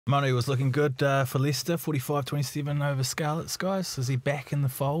Manu was looking good for Leicester, 45-27 over Scarlets, guys. Is he back in the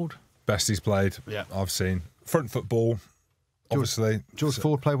fold? Best he's played, I've seen. Front foot ball, obviously. George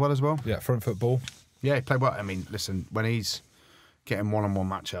Ford played well as well. Yeah, front foot ball. Yeah, he played well. I mean, listen, when he's getting one-on-one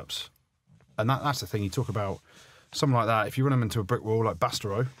matchups, and that's the thing, you talk about something like that, if you run him into a brick wall like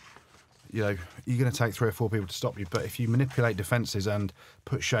Bastareaud, you know, you're going to take 3 or 4 people to stop you. But if you manipulate defences and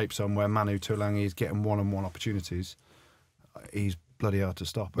put shapes on where Manu Tuilagi is getting one-on-one opportunities, he's bloody hard to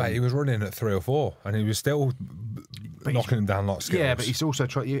stop. Mate, he was running at 3 or 4, and he was still knocking him down like skittles. Yeah, but he's also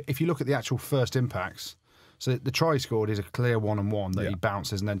trying. If you look at the actual first impacts, so the try he scored is a clear one-on-one that he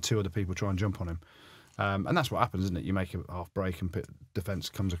bounces, and then 2 other people try and jump on him, and that's what happens, isn't it? You make a half break and defence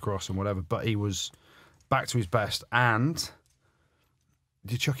comes across and whatever. But he was back to his best, and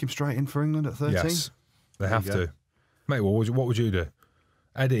did you chuck him straight in for England at 13? Yes, they have to. Mate, what would you do?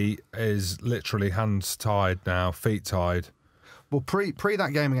 Eddie is literally hands tied now, feet tied. Well, pre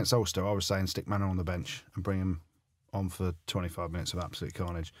that game against Ulster, I was saying stick Manu on the bench and bring him on for 25 minutes of absolute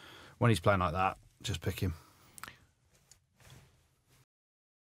carnage. When he's playing like that, just pick him.